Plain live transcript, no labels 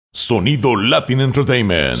Sonido Latin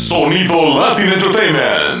Entertainment. Sonido Latin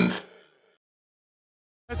Entertainment.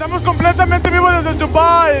 Estamos completamente vivos desde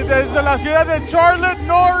Dubai, desde la ciudad de Charlotte,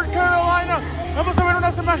 North Carolina. Vamos a ver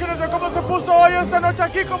unas imágenes de cómo se puso hoy esta noche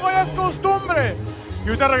aquí, como ya es costumbre. Y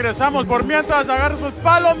ahorita regresamos. Por mientras, agarren sus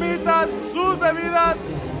palomitas, sus bebidas,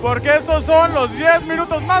 porque estos son los 10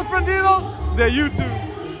 minutos más prendidos de YouTube.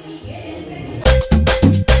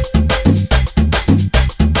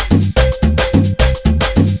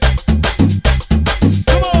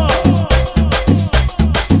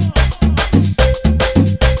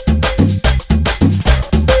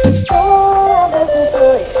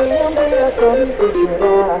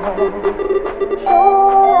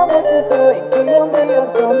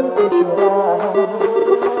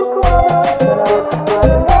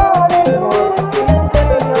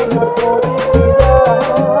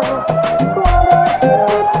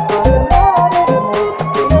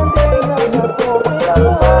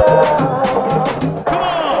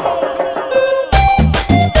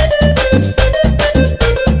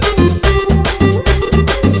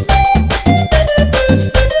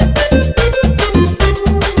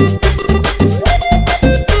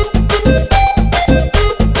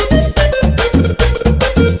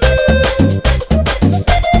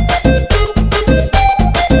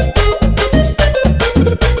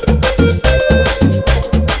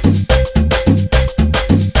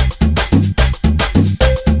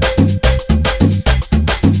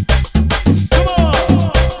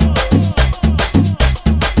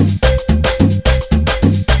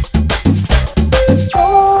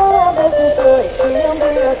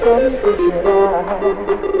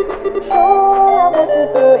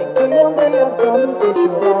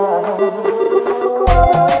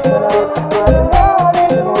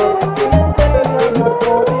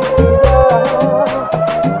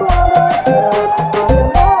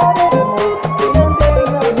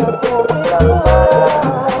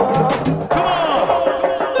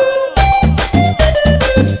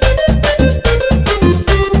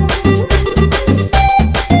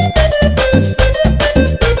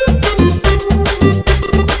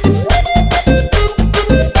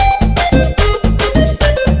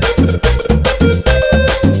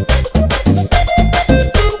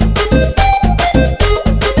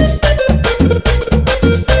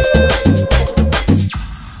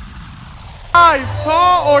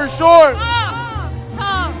 Tall or short?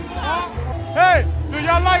 Tall. Hey, do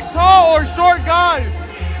y'all like tall or short guys?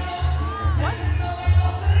 What?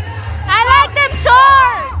 I like them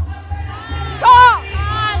short. Tall.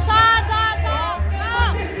 Tall.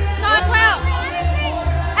 Well.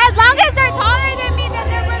 As long as they're taller than me, then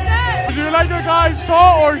they're good. Do you like your guys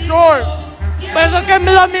tall or short? Pues que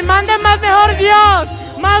me lo me mande más mejor Dios.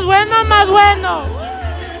 Más bueno, más bueno.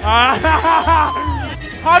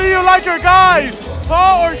 How do you like your guys?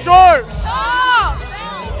 Tall or short? Tall.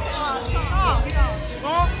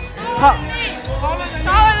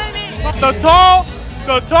 Taller than me.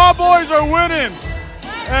 The tall boys are winning.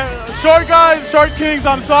 Short guys, short kings,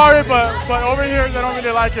 I'm sorry, but over here they don't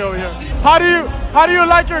really like it over here. How do you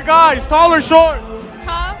like your guys? Tall or short?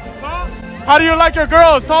 Tall. How do you like your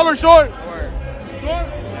girls? Tall or short? Short.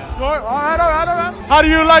 All right. How do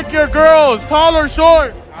you like your girls? Tall or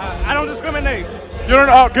short? I don't discriminate. You don't.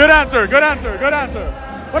 Oh, good answer.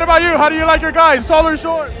 What about you? How do you like your guys? Tall or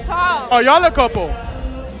short? Tall. Oh, y'all a couple.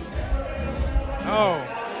 No.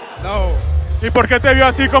 ¿Y por qué te vio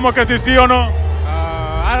así como que sí o no?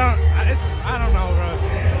 I don't know, bro.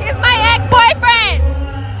 He's my ex-boyfriend.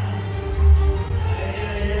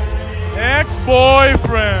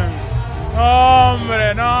 Ex-boyfriend.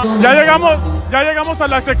 Hombre, no. Ya llegamos a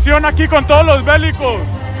la sección aquí con todos los bélicos.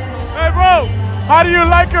 Hey, bro. How do you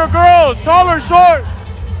like your girls? Tall or short?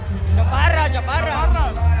 Chaparra.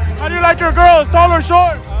 How do you like your girls? Tall or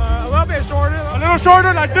short? A little bit shorter, though. A little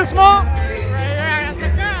shorter, like this small?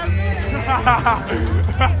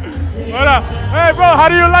 Hey, bro, how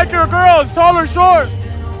do you like your girls? Tall or short?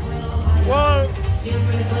 Well,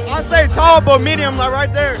 I say tall, but medium, like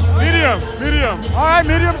right there. Medium. All right,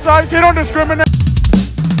 medium size. He don't discriminate.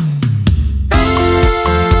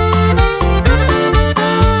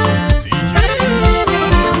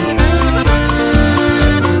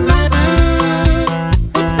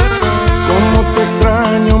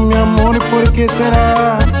 Extraño mi amor, ¿por qué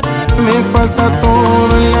será? Me falta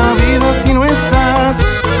todo en la vida si no estás.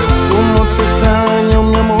 Cómo te extraño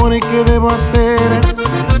mi amor, ¿y qué debo hacer?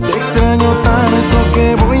 Te extraño tanto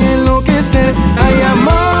que voy a enloquecer. Ay,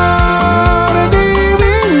 amor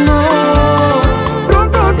divino,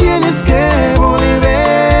 pronto tienes que volver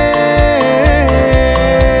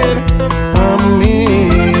a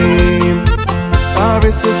mí. A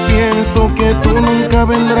veces pienso que tú nunca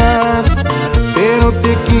vendrás. encontrarás, pero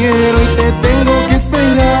te quiero y te tengo que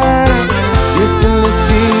esperar. Y es el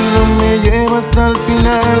destino, me lleva hasta el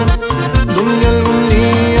final, donde algún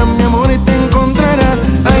día mi amor te encontrará.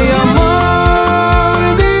 Ay,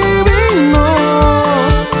 amor divino,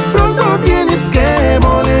 pronto tienes que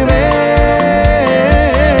volver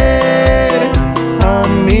a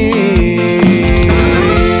mí.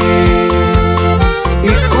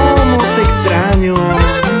 Y cómo te extraño,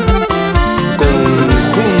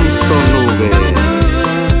 conjunto nube.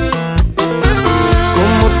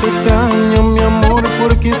 Cómo te extraño, mi amor,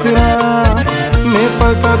 ¿por qué será? Me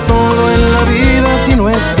falta todo en la vida si no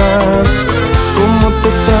estás. Cómo te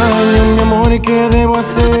extraño, mi amor, ¿y qué debo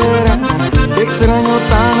hacer? Te extraño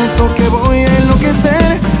tanto que voy a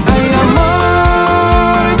enloquecer. Ay,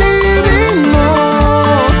 amor divino,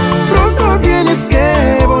 pronto tienes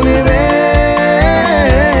que volver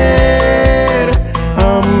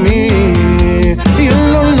a mí. Y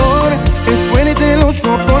el olor es fuerte, lo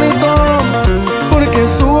soporto, porque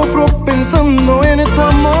sufro pensando en tu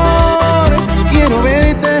amor. Quiero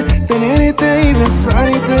verte, tenerte y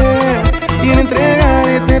besarte, y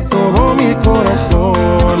entregarte todo mi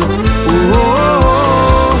corazón.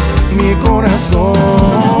 Mi corazón.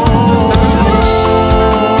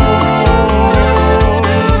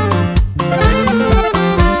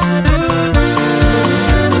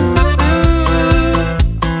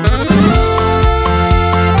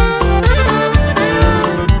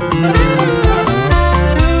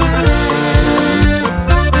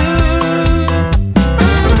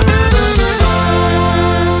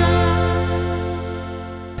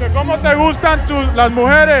 ¿Cómo te gustan las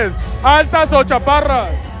mujeres? ¿Altas o chaparras?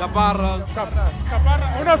 Chaparras.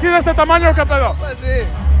 Chaparras. ¿Uno así de este tamaño, qué pedo? Sí,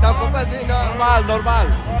 tampoco así, no. Normal.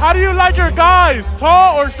 How do you like your guys?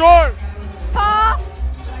 Tall or short? Tall.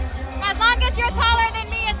 As long as you're taller than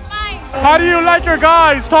me, it's fine. How do you like your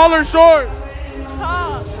guys? Tall or short?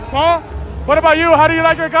 Tall. Tall? What about you? How do you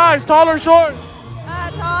like your guys? Tall or short?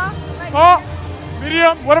 Tall. Like Tall?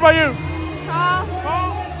 Medium? What about you? tall. Tall?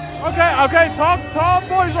 Okay, tall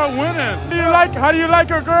boys are winning. How do you like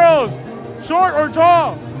your girls? Short or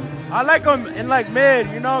tall? I like them in like mid,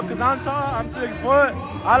 you know, because I'm tall, I'm 6 foot.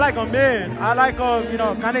 I like them mid. I like them, you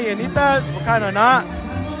know, kind of llenitas, but kind of not.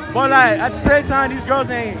 But like, at the same time, these girls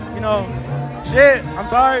ain't, you know, shit. I'm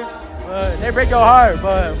sorry, but they break your heart.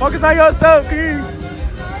 But focus on yourself, please.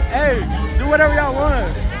 Hey, do whatever y'all want.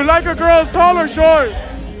 You like your girls tall or short?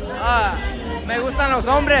 Me gustan los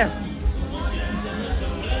hombres.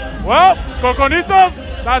 Well, Coconitos,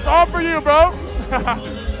 that's all for you, bro.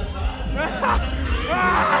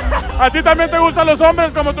 ¿A ti también te gustan los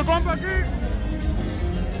hombres como tu compa aquí?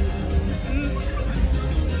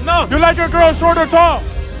 No. You like your girls short or tall?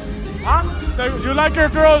 Huh? You like your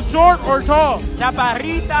girls short or tall?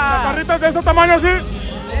 Chaparrita. ¿Chaparritas de este tamaño así?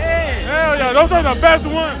 Hey. Hell yeah, those are the best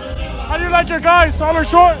ones. How do you like your guys, tall or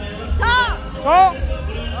short? Tall. Tall?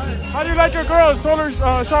 How do you like your girls, short or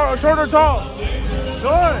tall?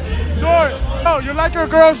 Short. Short. No, you like your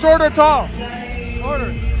girls short or tall?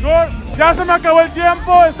 Shorter. Short. Ya se me acabó el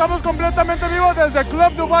tiempo. Estamos completamente vivos desde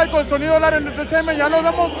Club Dubai con Sonido Latin Entertainment. Ya nos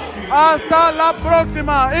vemos hasta la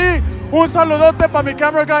próxima. Y un saludote para mi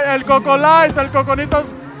camera guy, el Cocolice, el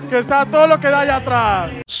Coconitos, que está todo lo que da allá atrás.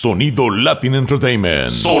 Sonido Latin Entertainment.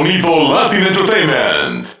 Sonido Latin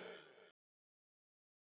Entertainment.